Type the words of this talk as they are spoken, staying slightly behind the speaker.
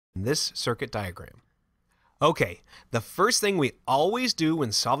in this circuit diagram. Okay, the first thing we always do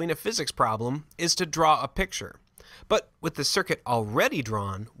when solving a physics problem is to draw a picture. But with the circuit already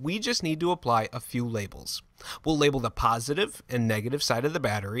drawn, we just need to apply a few labels. We'll label the positive and negative side of the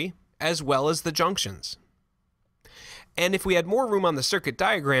battery, as well as the junctions. And if we had more room on the circuit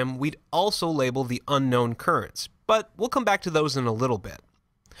diagram, we'd also label the unknown currents, but we'll come back to those in a little bit.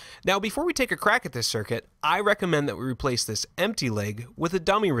 Now, before we take a crack at this circuit, I recommend that we replace this empty leg with a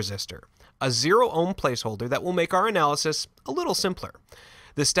dummy resistor, a 0 ohm placeholder that will make our analysis a little simpler.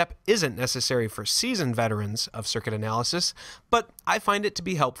 This step isn't necessary for seasoned veterans of circuit analysis, but I find it to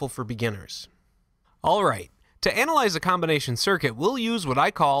be helpful for beginners. Alright, to analyze a combination circuit, we'll use what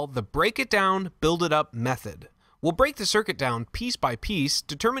I call the break it down, build it up method. We'll break the circuit down piece by piece,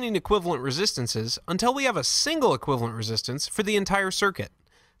 determining equivalent resistances until we have a single equivalent resistance for the entire circuit.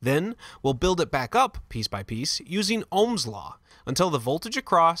 Then, we'll build it back up piece by piece using Ohm's law until the voltage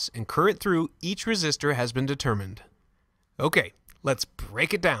across and current through each resistor has been determined. Okay, let's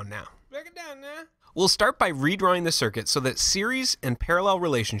break it down now. We'll start by redrawing the circuit so that series and parallel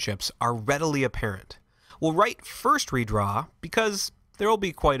relationships are readily apparent. We'll write first redraw because there will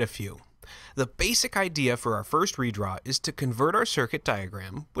be quite a few. The basic idea for our first redraw is to convert our circuit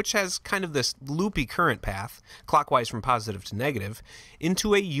diagram, which has kind of this loopy current path, clockwise from positive to negative,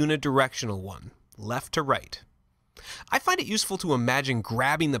 into a unidirectional one, left to right. I find it useful to imagine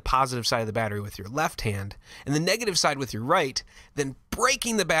grabbing the positive side of the battery with your left hand and the negative side with your right, then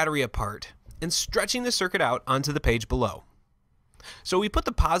breaking the battery apart and stretching the circuit out onto the page below. So we put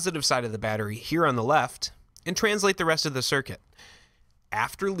the positive side of the battery here on the left and translate the rest of the circuit.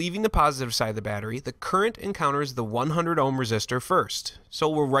 After leaving the positive side of the battery, the current encounters the 100 ohm resistor first, so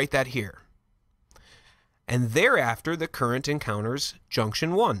we'll write that here. And thereafter, the current encounters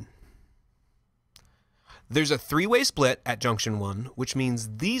junction 1. There's a three-way split at junction 1, which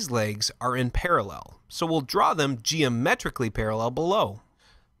means these legs are in parallel, so we'll draw them geometrically parallel below.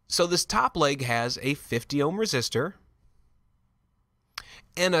 So this top leg has a 50 ohm resistor,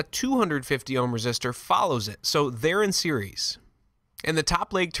 and a 250 ohm resistor follows it, so they're in series. And the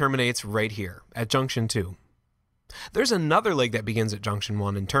top leg terminates right here, at junction 2. There's another leg that begins at junction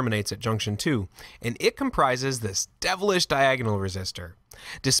 1 and terminates at junction 2, and it comprises this devilish diagonal resistor.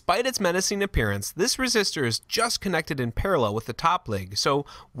 Despite its menacing appearance, this resistor is just connected in parallel with the top leg, so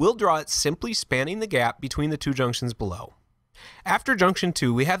we'll draw it simply spanning the gap between the two junctions below. After junction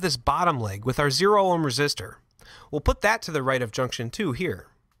 2, we have this bottom leg with our 0 ohm resistor. We'll put that to the right of junction 2 here.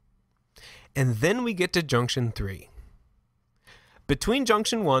 And then we get to junction 3. Between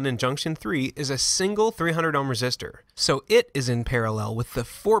junction 1 and junction 3 is a single 300 ohm resistor, so it is in parallel with the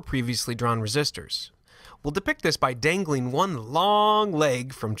 4 previously drawn resistors. We'll depict this by dangling one long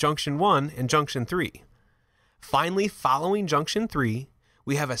leg from junction 1 and junction 3. Finally, following junction 3,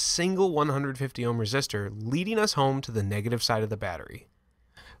 we have a single 150 ohm resistor leading us home to the negative side of the battery.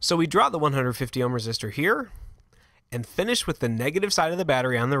 So we draw the 150 ohm resistor here and finish with the negative side of the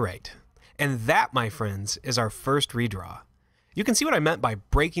battery on the right. And that, my friends, is our first redraw. You can see what I meant by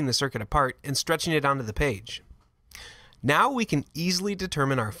breaking the circuit apart and stretching it onto the page. Now we can easily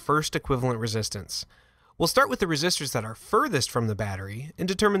determine our first equivalent resistance. We'll start with the resistors that are furthest from the battery and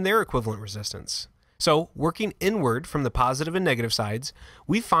determine their equivalent resistance. So, working inward from the positive and negative sides,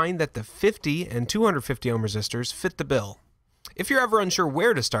 we find that the 50 and 250 ohm resistors fit the bill. If you're ever unsure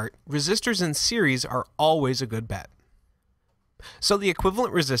where to start, resistors in series are always a good bet. So the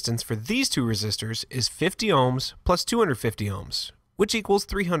equivalent resistance for these two resistors is 50 ohms plus 250 ohms, which equals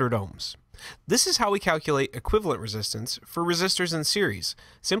 300 ohms. This is how we calculate equivalent resistance for resistors in series.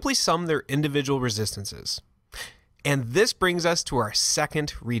 Simply sum their individual resistances. And this brings us to our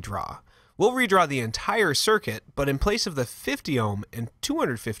second redraw. We'll redraw the entire circuit, but in place of the 50 ohm and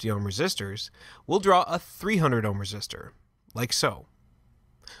 250 ohm resistors, we'll draw a 300 ohm resistor, like so.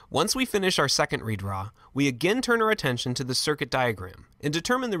 Once we finish our second redraw, we again turn our attention to the circuit diagram and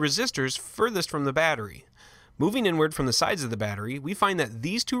determine the resistors furthest from the battery. Moving inward from the sides of the battery, we find that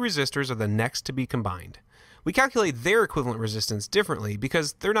these two resistors are the next to be combined. We calculate their equivalent resistance differently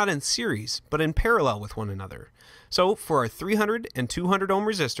because they're not in series, but in parallel with one another. So for our 300 and 200 ohm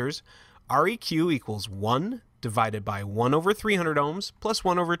resistors, REQ equals 1 divided by 1 over 300 ohms plus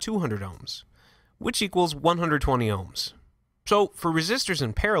 1 over 200 ohms, which equals 120 ohms. So for resistors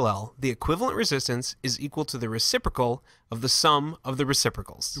in parallel, the equivalent resistance is equal to the reciprocal of the sum of the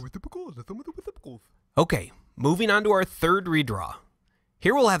reciprocals. The reciprocal is the sum of the reciprocals. Okay, moving on to our third redraw.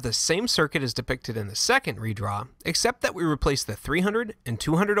 Here we'll have the same circuit as depicted in the second redraw, except that we replace the 300 and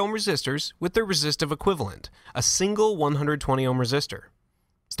 200 ohm resistors with their resistive equivalent, a single 120 ohm resistor.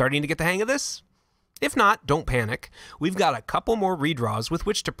 Starting to get the hang of this? If not, don't panic. We've got a couple more redraws with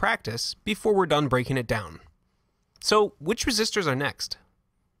which to practice before we're done breaking it down. So, which resistors are next?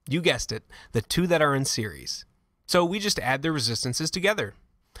 You guessed it, the two that are in series. So we just add their resistances together.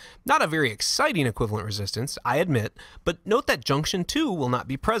 Not a very exciting equivalent resistance, I admit, but note that junction 2 will not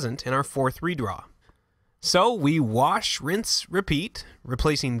be present in our fourth redraw. So we wash, rinse, repeat,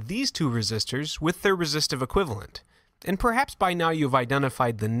 replacing these two resistors with their resistive equivalent. And perhaps by now you've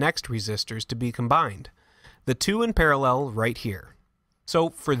identified the next resistors to be combined, the two in parallel right here.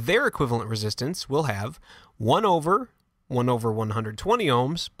 So for their equivalent resistance, we'll have 1 over 120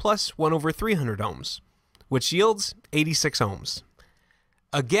 ohms plus 1 over 300 ohms, which yields 86 ohms.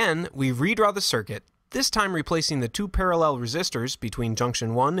 Again, we redraw the circuit, this time replacing the two parallel resistors between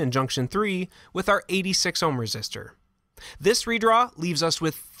junction 1 and junction 3 with our 86 ohm resistor. This redraw leaves us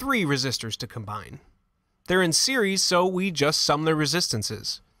with 3 resistors to combine. They're in series, so we just sum their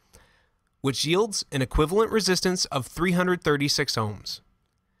resistances, which yields an equivalent resistance of 336 ohms.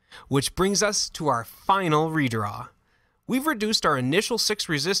 Which brings us to our final redraw. We've reduced our initial 6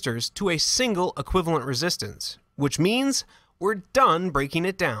 resistors to a single equivalent resistance, which means we're done breaking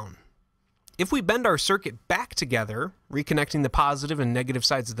it down. If we bend our circuit back together, reconnecting the positive and negative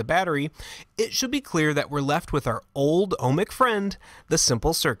sides of the battery, it should be clear that we're left with our old ohmic friend, the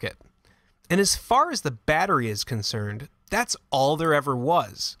simple circuit. And as far as the battery is concerned, that's all there ever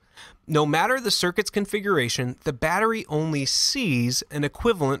was. No matter the circuit's configuration, the battery only sees an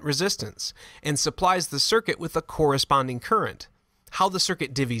equivalent resistance and supplies the circuit with a corresponding current. How the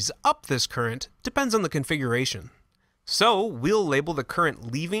circuit divvies up this current depends on the configuration. So we'll label the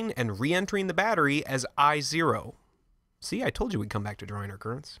current leaving and re-entering the battery as I0. See, I told you we'd come back to drawing our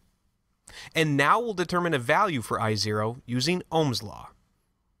currents. And now we'll determine a value for I0 using Ohm's law.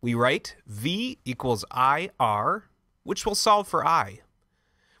 We write V equals IR, which will solve for I,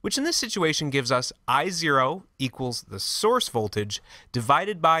 which in this situation gives us I0 equals the source voltage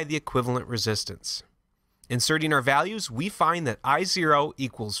divided by the equivalent resistance. Inserting our values, we find that I0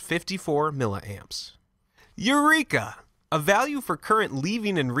 equals 54 milliamps. Eureka! A value for current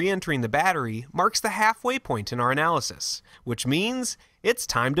leaving and re-entering the battery marks the halfway point in our analysis, which means it's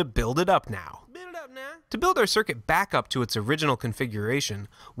time to build it up now. To build our circuit back up to its original configuration,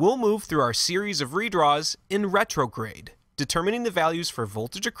 we'll move through our series of redraws in retrograde, determining the values for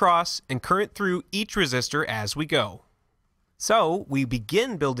voltage across and current through each resistor as we go. So we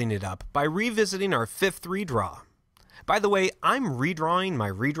begin building it up by revisiting our fifth redraw. By the way, I'm redrawing my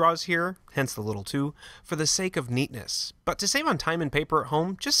redraws here, hence the little 2, for the sake of neatness. But to save on time and paper at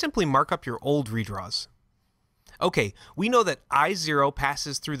home, just simply mark up your old redraws. Okay, we know that I0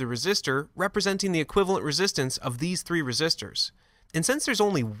 passes through the resistor, representing the equivalent resistance of these 3 resistors. And since there's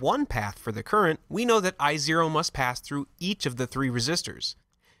only one path for the current, we know that I0 must pass through each of the 3 resistors.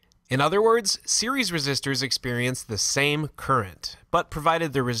 In other words, series resistors experience the same current, but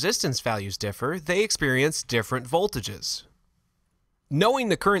provided the resistance values differ, they experience different voltages. Knowing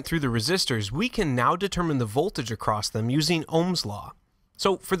the current through the resistors, we can now determine the voltage across them using Ohm's law.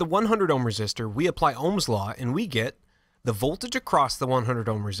 So for the 100 ohm resistor, we apply Ohm's law and we get the voltage across the 100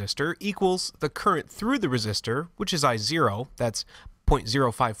 ohm resistor equals the current through the resistor, which is I0, that's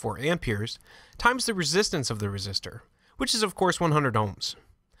 0.054 amperes, times the resistance of the resistor, which is of course 100 ohms.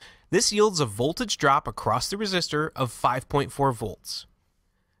 This yields a voltage drop across the resistor of 5.4 volts.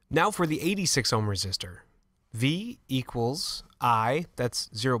 Now for the 86 ohm resistor, V equals I, that's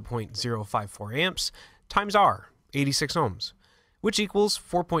 0.054 amps, times R, 86 ohms, which equals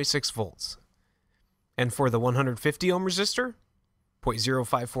 4.6 volts. And for the 150 ohm resistor,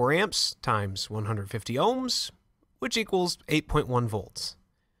 0.054 amps times 150 ohms, which equals 8.1 volts.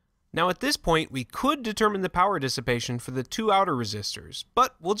 Now at this point, we could determine the power dissipation for the 2 outer resistors,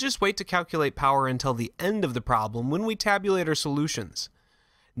 but we'll just wait to calculate power until the end of the problem when we tabulate our solutions.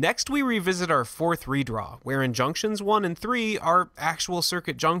 Next, we revisit our fourth redraw, wherein junctions 1 and 3 are actual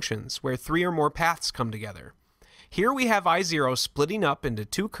circuit junctions, where 3 or more paths come together. Here we have I0 splitting up into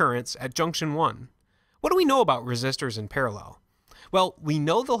 2 currents at junction 1. What do we know about resistors in parallel? Well, we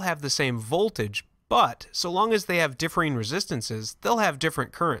know they'll have the same voltage, but so long as they have differing resistances, they'll have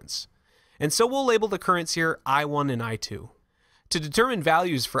different currents. And so we'll label the currents here I1 and I2. To determine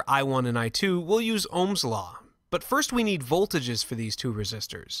values for I1 and I2, we'll use Ohm's law. But first we need voltages for these 2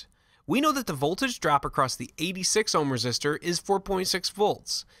 resistors. We know that the voltage drop across the 86 ohm resistor is 4.6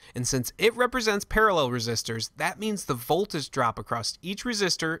 volts. And since it represents parallel resistors, that means the voltage drop across each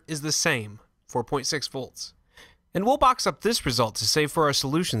resistor is the same, 4.6 volts. And we'll box up this result to save for our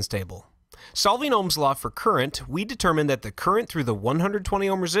solutions table. Solving Ohm's law for current, we determine that the current through the 120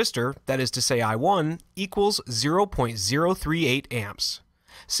 ohm resistor, that is to say I1, equals 0.038 amps.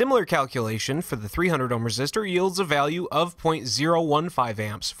 Similar calculation for the 300 ohm resistor yields a value of 0.015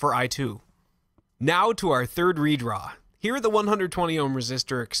 amps for I2. Now to our third redraw. Here the 120 ohm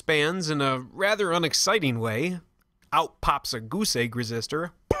resistor expands in a rather unexciting way. Out pops a goose egg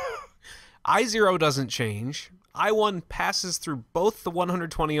resistor. I0 doesn't change. I1 passes through both the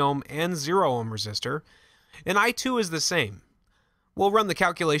 120 ohm and 0 ohm resistor, and I2 is the same. We'll run the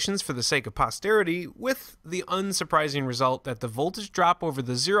calculations for the sake of posterity with the unsurprising result that the voltage drop over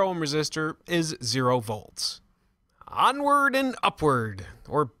the 0 ohm resistor is 0 volts. Onward and upward,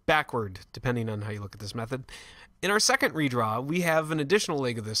 or backward, depending on how you look at this method. In our second redraw, we have an additional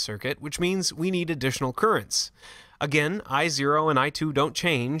leg of this circuit, which means we need additional currents. Again, I0 and I2 don't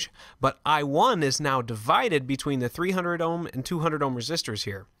change, but I1 is now divided between the 300 ohm and 200 ohm resistors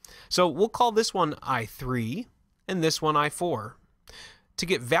here. So we'll call this one I3 and this one I4. To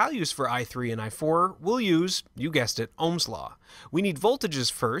get values for I3 and I4, we'll use, you guessed it, Ohm's law. We need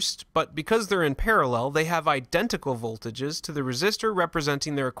voltages first, but because they're in parallel, they have identical voltages to the resistor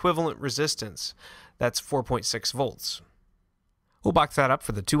representing their equivalent resistance. That's 4.6 volts. We'll box that up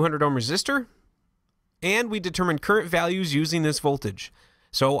for the 200 ohm resistor, and we determine current values using this voltage.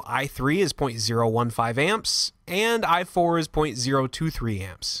 So I3 is 0.015 amps, and I4 is 0.023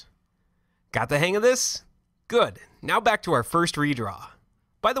 amps. Got the hang of this? Good. Now back to our first redraw.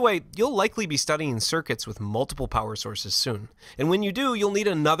 By the way, you'll likely be studying circuits with multiple power sources soon, and when you do, you'll need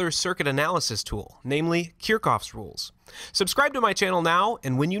another circuit analysis tool, namely Kirchhoff's rules. Subscribe to my channel now,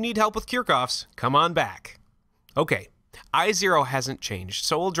 and when you need help with Kirchhoff's, come on back. Okay, I0 hasn't changed,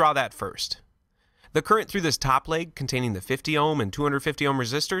 so we'll draw that first. The current through this top leg containing the 50 ohm and 250 ohm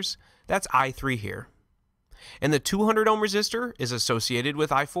resistors, that's I3 here. And the 200 ohm resistor is associated with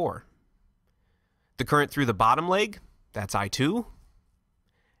I4. The current through the bottom leg, that's I2.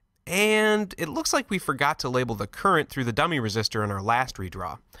 And it looks like we forgot to label the current through the dummy resistor in our last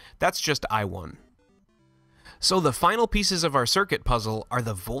redraw. That's just I1. So the final pieces of our circuit puzzle are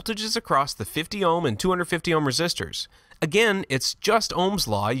the voltages across the 50 ohm and 250 ohm resistors. Again, it's just Ohm's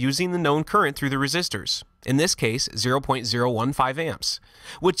law using the known current through the resistors, in this case 0.015 amps,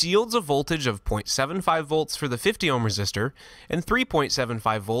 which yields a voltage of 0.75 volts for the 50 ohm resistor and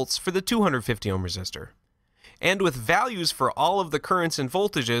 3.75 volts for the 250 ohm resistor. And with values for all of the currents and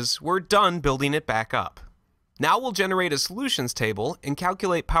voltages, we're done building it back up. Now we'll generate a solutions table and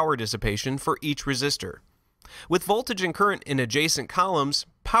calculate power dissipation for each resistor. With voltage and current in adjacent columns,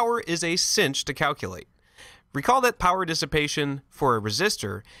 power is a cinch to calculate. Recall that power dissipation for a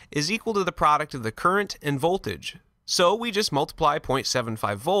resistor is equal to the product of the current and voltage. So we just multiply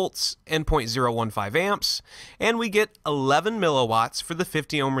 0.75 volts and 0.015 amps, and we get 11 milliwatts for the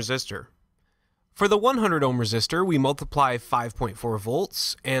 50 ohm resistor. For the 100 ohm resistor, we multiply 5.4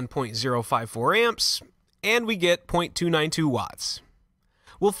 volts and 0.054 amps, and we get 0.292 watts.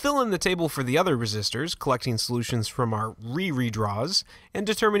 We'll fill in the table for the other resistors, collecting solutions from our redraws and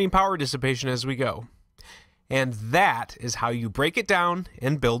determining power dissipation as we go. And that is how you break it down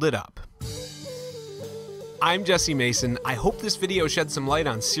and build it up. I'm Jesse Mason. I hope this video shed some light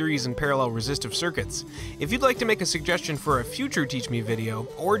on series and parallel resistive circuits. If you'd like to make a suggestion for a future Teach Me video,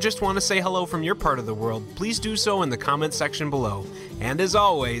 or just want to say hello from your part of the world, please do so in the comments section below. And as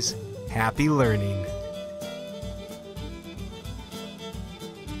always, happy learning.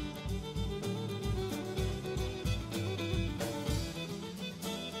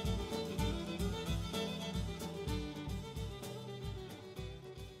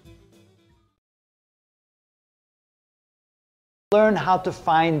 Learn how to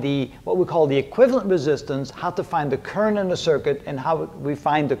find what we call the equivalent resistance, how to find the current in the circuit, and how we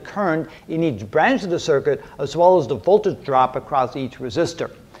find the current in each branch of the circuit, as well as the voltage drop across each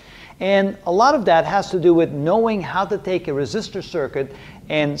resistor. And a lot of that has to do with knowing how to take a resistor circuit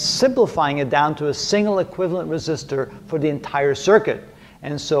and simplifying it down to a single equivalent resistor for the entire circuit.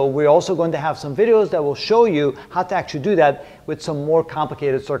 And so we're also going to have some videos that will show you how to actually do that with some more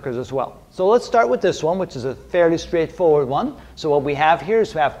complicated circuits as well. So let's start with this one, which is a fairly straightforward one. So what we have here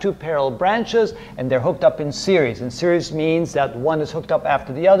is we have two parallel branches, and they're hooked up in series. And series means that one is hooked up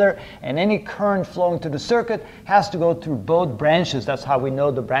after the other, and any current flowing through the circuit has to go through both branches. That's how we know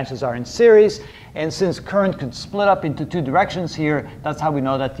the branches are in series. And since current could split up into two directions here, that's how we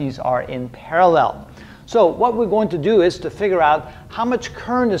know that these are in parallel. So what we're going to do is to figure out how much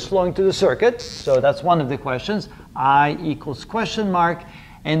current is flowing through the circuit. So that's one of the questions, I equals question mark.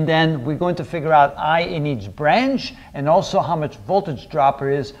 And then we're going to figure out I in each branch, and also how much voltage drop there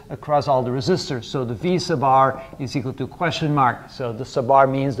is across all the resistors. So the V sub R is equal to question mark. So the sub R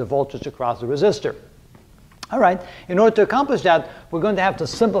means the voltage across the resistor. All right, in order to accomplish that, we're going to have to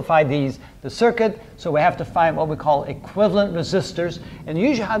simplify the circuit, so we have to find what we call equivalent resistors. And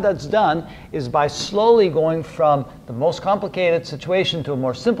usually how that's done is by slowly going from the most complicated situation to a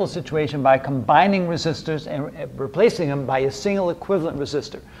more simple situation by combining resistors and replacing them by a single equivalent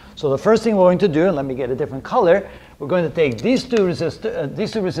resistor. So the first thing we're going to do, and let me get a different color, we're going to take these two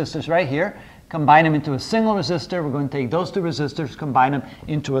resistors right here, combine them into a single resistor. We're going to take those two resistors, combine them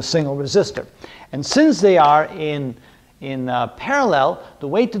into a single resistor. And since they are in parallel, the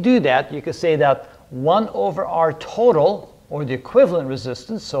way to do that, you could say that 1 over R total, or the equivalent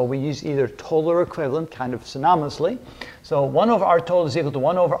resistance, so we use either total or equivalent kind of synonymously. So 1 over R total is equal to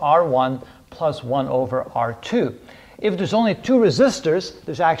 1 over R1 plus 1 over R2. If there's only two resistors,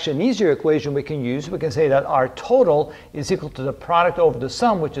 there's actually an easier equation we can use. We can say that R total is equal to the product over the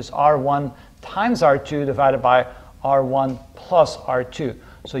sum, which is R1 times R2 divided by R1 plus R2.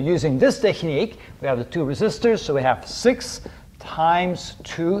 So using this technique, we have the two resistors, so we have 6 times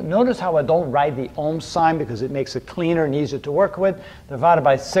 2. Notice how I don't write the ohm sign because it makes it cleaner and easier to work with, divided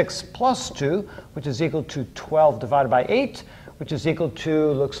by 6 plus 2, which is equal to 12 divided by 8, which is equal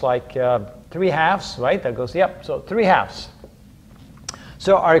to, looks like 3 halves, right? That goes, yep, so 3 halves.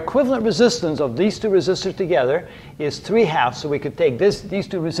 So our equivalent resistance of these two resistors together is 3 halves. So we could take these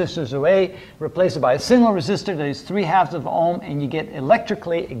two resistors away, replace it by a single resistor that is 3 halves of ohm, and you get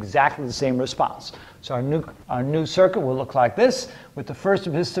electrically exactly the same response. So our new circuit will look like this, with the first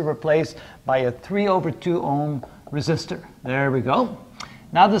resistor replaced by a 3 over 2 ohm resistor. There we go.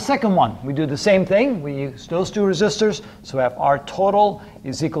 Now the second one, we do the same thing. We use those two resistors. So we have R total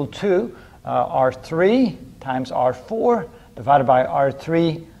is equal to R3 times R4 divided by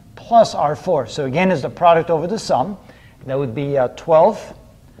R3 plus R4. So again, is the product over the sum. That would be 12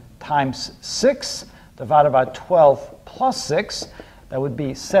 times 6 divided by 12 plus 6. That would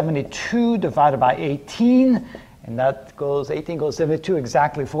be 72 divided by 18. And that goes, 18 goes 72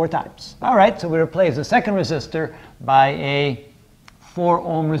 exactly 4 times. All right, so we replace the second resistor by a 4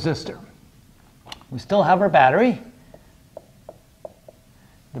 ohm resistor. We still have our battery.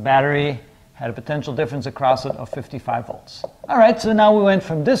 The battery had a potential difference across it of 55 volts. All right, so now we went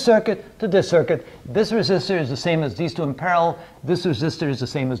from this circuit to this circuit. This resistor is the same as these two in parallel. This resistor is the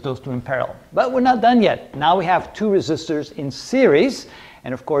same as those two in parallel. But we're not done yet. Now we have two resistors in series.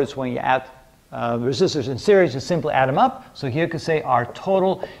 And of course, when you add resistors in series, you simply add them up. So here you could say R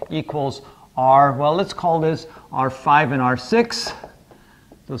total equals R, well, let's call this R5 and R6.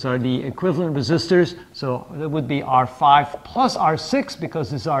 Those are the equivalent resistors. So it would be R5 plus R6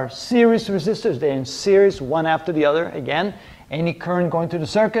 because these are series resistors. They're in series, one after the other. Again, any current going through the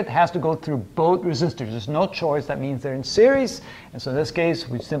circuit has to go through both resistors. There's no choice. That means they're in series. And so in this case,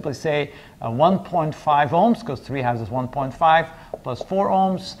 we simply say 1.5 ohms, because 3 halves is 1.5, plus 4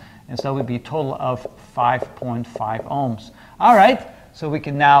 ohms. And so it would be a total of 5.5 ohms. All right, so we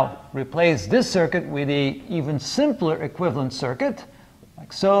can now replace this circuit with an even simpler equivalent circuit.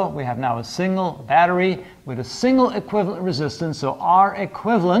 Like so, we have now a single battery with a single equivalent resistance. So R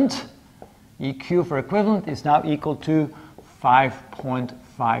equivalent, EQ for equivalent, is now equal to 5.5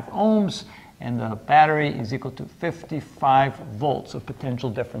 ohms. And the battery is equal to 55 volts of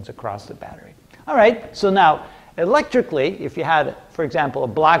potential difference across the battery. All right, so now electrically, if you had, for example, a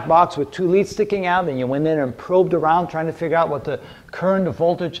black box with 2 leads sticking out, and you went in and probed around trying to figure out what the current, the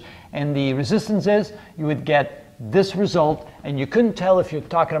voltage, and the resistance is, you would get this result, and you couldn't tell if you're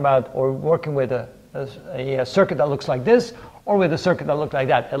talking about or working with a circuit that looks like this or with a circuit that looks like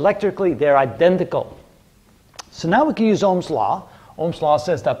that. Electrically, they're identical. So now we can use Ohm's law. Ohm's law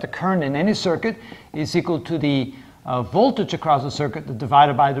says that the current in any circuit is equal to the voltage across the circuit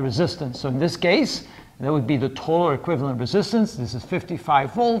divided by the resistance. So in this case, that would be the total or equivalent resistance. This is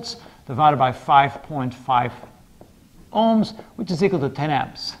 55 volts divided by 5.5 ohms, which is equal to 10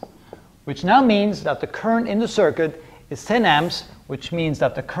 amps. Which now means that the current in the circuit is 10 amps, which means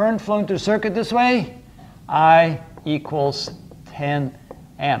that the current flowing through the circuit this way, I equals 10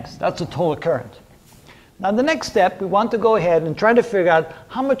 amps. That's the total current. Now the next step, we want to go ahead and try to figure out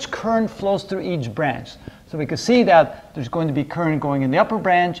how much current flows through each branch. So we can see that there's going to be current going in the upper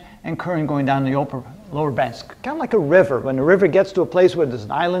branch and current going down the lower branch. Kind of like a river. When a river gets to a place where there's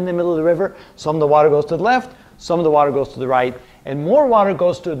an island in the middle of the river, some of the water goes to the left, some of the water goes to the right, and more water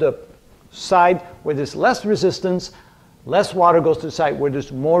goes to the side where there's less resistance, less water goes to the side where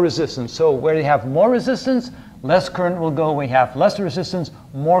there's more resistance. So where you have more resistance, less current will go. When you have less resistance,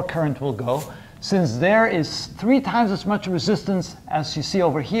 more current will go. Since there is 3 times as much resistance as you see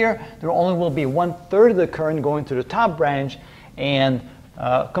over here, there only will be 1/3 of the current going to the top branch and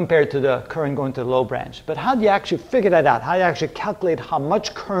compared to the current going to the low branch. But how do you actually figure that out? How do you actually calculate how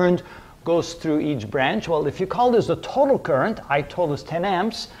much current goes through each branch? Well, if you call this the total current, I total is 10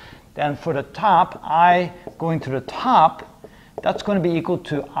 amps, then for the top, I going to the top, that's going to be equal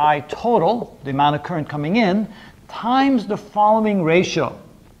to I total, the amount of current coming in, times the following ratio.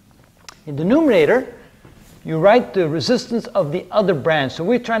 In the numerator, you write the resistance of the other branch. So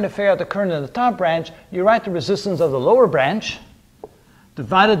we're trying to figure out the current in the top branch. You write the resistance of the lower branch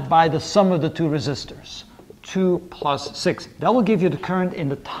divided by the sum of the two resistors. 2 plus 6. That will give you the current in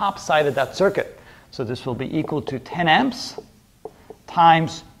the top side of that circuit. So this will be equal to 10 amps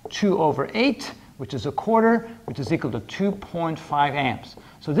times 2 over 8, which is a quarter, which is equal to 2.5 amps.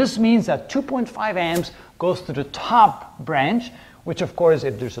 So this means that 2.5 amps goes to the top branch, which of course,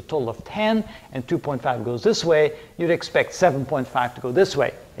 if there's a total of 10 and 2.5 goes this way, you'd expect 7.5 to go this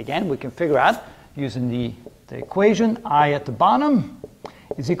way. Again, we can figure out using the equation, I at the bottom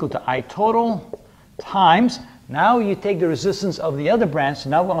is equal to I total times, now you take the resistance of the other branch, so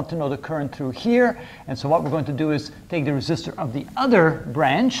now we want to know the current through here, and so what we're going to do is take the resistor of the other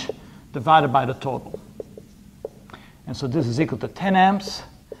branch divided by the total. And so this is equal to 10 amps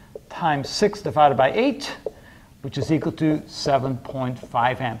times 6 divided by 8, which is equal to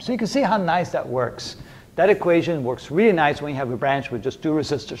 7.5 amps. So you can see how nice that works. That equation works really nice when you have a branch with just two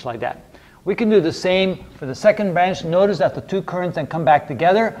resistors like that. We can do the same for the second branch. Notice that the two currents then come back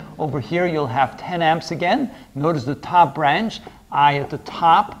together. Over here you'll have 10 amps again. Notice the top branch, I at the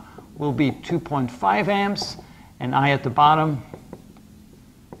top will be 2.5 amps, and I at the bottom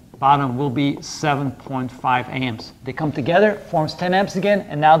will be 7.5 amps. They come together, forms 10 amps again,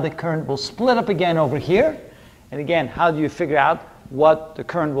 and now the current will split up again over here. And again, how do you figure out what the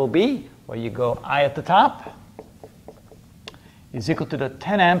current will be? Well, you go I at the top is equal to the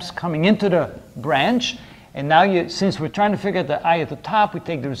 10 amps coming into the branch. And now, since we're trying to figure out the I at the top, we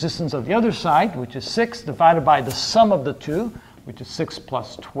take the resistance of the other side, which is 6, divided by the sum of the two, which is 6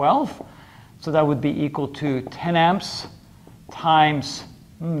 plus 12. So that would be equal to 10 amps times,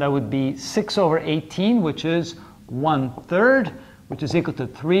 that would be 6 over 18, which is 1/3, which is equal to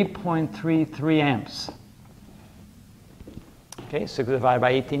 3.33 amps. Okay, 6 divided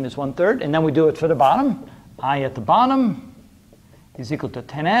by 18 is 1/3. And then we do it for the bottom. I at the bottom is equal to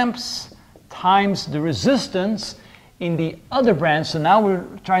 10 amps times the resistance in the other branch. So now we're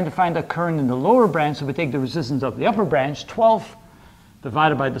trying to find the current in the lower branch. So we take the resistance of the upper branch, 12,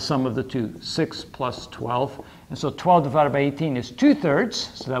 divided by the sum of the two, 6 plus 12. And so 12 divided by 18 is 2/3.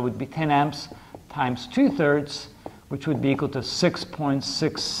 So that would be 10 amps times 2/3, which would be equal to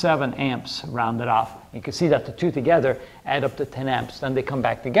 6.67 amps rounded off. You can see that the two together add up to 10 amps. Then they come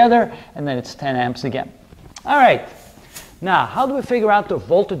back together, and then it's 10 amps again. All right. Now, how do we figure out the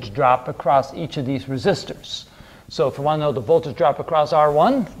voltage drop across each of these resistors? So if we want to know the voltage drop across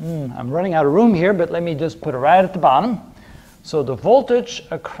R1, I'm running out of room here, but let me just put it right at the bottom. So the voltage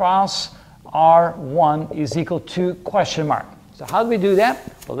across R1 is equal to question mark. So how do we do that?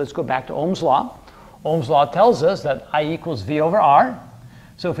 Well, let's go back to Ohm's law. Ohm's law tells us that I equals V over R.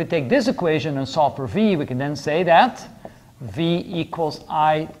 So if we take this equation and solve for V, we can then say that V equals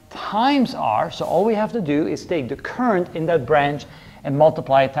I times R. So all we have to do is take the current in that branch and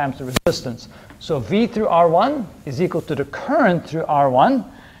multiply it times the resistance. So V through R1 is equal to the current through R1.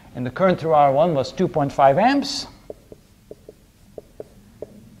 And the current through R1 was 2.5 amps.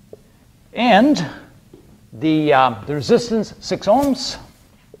 And the resistance, 6 ohms.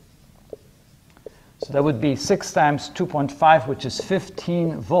 So that would be 6 times 2.5, which is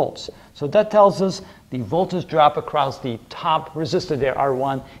 15 volts. So that tells us the voltage drop across the top resistor there,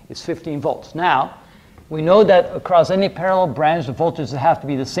 R1, is 15 volts. Now, we know that across any parallel branch, the voltages have to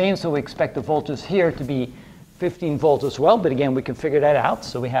be the same, so we expect the voltage here to be 15 volts as well. But again, we can figure that out.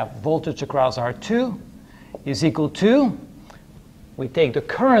 So we have voltage across R2 is equal to, we take the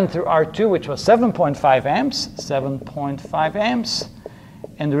current through R2, which was 7.5 amps, 7.5 amps,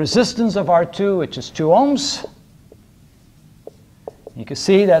 and the resistance of R2, which is 2 ohms. You can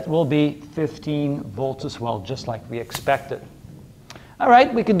see that will be 15 volts as well, just like we expected. All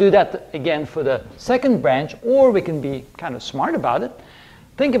right, we can do that again for the second branch, or we can be kind of smart about it.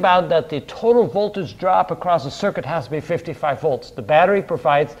 Think about that the total voltage drop across the circuit has to be 55 volts. The battery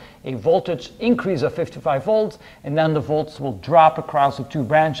provides a voltage increase of 55 volts, and then the volts will drop across the two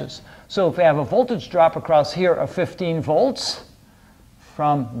branches. So if we have a voltage drop across here of 15 volts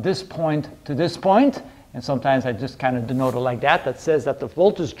from this point to this point, and sometimes I just kind of denote it like that, that says that the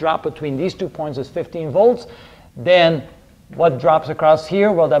voltage drop between these 2 points is 15 volts, then what drops across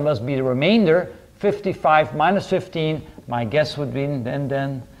here? Well, that must be the remainder, 55 minus 15. My guess would be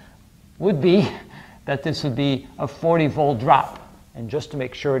that this would be a 40 volt drop. And just to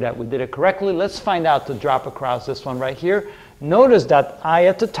make sure that we did it correctly, let's find out the drop across this one right here. Notice that I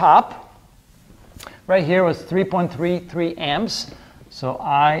at the top right here was 3.33 amps. So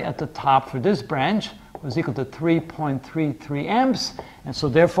I at the top for this branch was equal to 3.33 amps. And so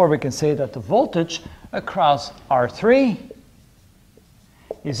therefore we can say that the voltage across R3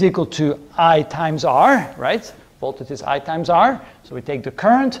 is equal to I times R, right? Voltage is I times R. So we take the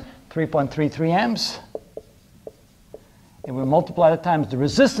current, 3.33 amps, and we multiply that times the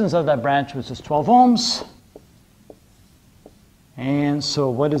resistance of that branch, which is 12 ohms. And so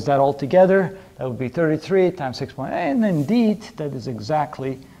what is that altogether? That would be 33 times 6.8, and indeed, that is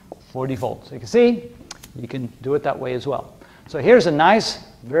exactly 40 volts. So you can see, you can do it that way as well. So here's a nice,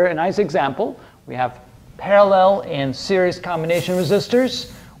 very nice example. We have parallel and series combination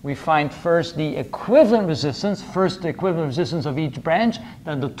resistors. We find first the equivalent resistance, first the equivalent resistance of each branch,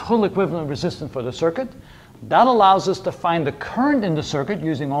 then the total equivalent resistance for the circuit. That allows us to find the current in the circuit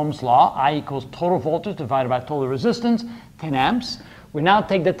using Ohm's law. I equals total voltage divided by total resistance, 10 amps. We now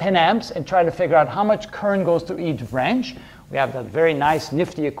take the 10 amps and try to figure out how much current goes through each branch. We have that very nice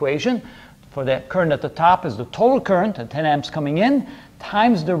nifty equation. For the current at the top is the total current, at 10 amps coming in,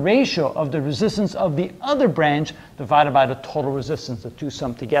 times the ratio of the resistance of the other branch divided by the total resistance, the two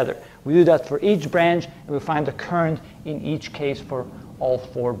sum together. We do that for each branch, and we find the current in each case for all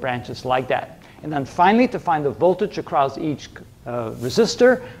 4 branches like that. And then finally, to find the voltage across each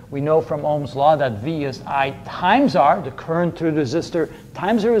resistor, we know from Ohm's law that V is I times R, the current through the resistor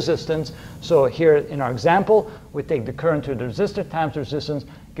times the resistance. So here in our example, we take the current through the resistor times the resistance,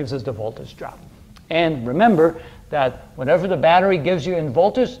 gives us the voltage drop. And remember that whatever the battery gives you in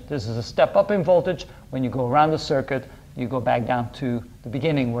voltage, this is a step up in voltage. When you go around the circuit, you go back down to the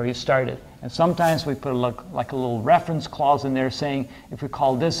beginning where you started. And sometimes we put like a little reference clause in there saying, if we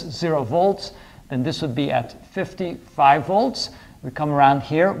call this 0 volts, then this would be at 55 volts. We come around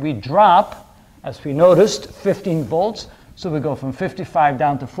here, we drop, as we noticed, 15 volts. So we go from 55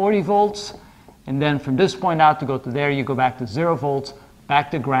 down to 40 volts. And then from this point out to go to there, you go back to 0 volts,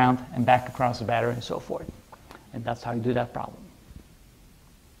 back to ground, and back across the battery and so forth. And that's how you do that problem.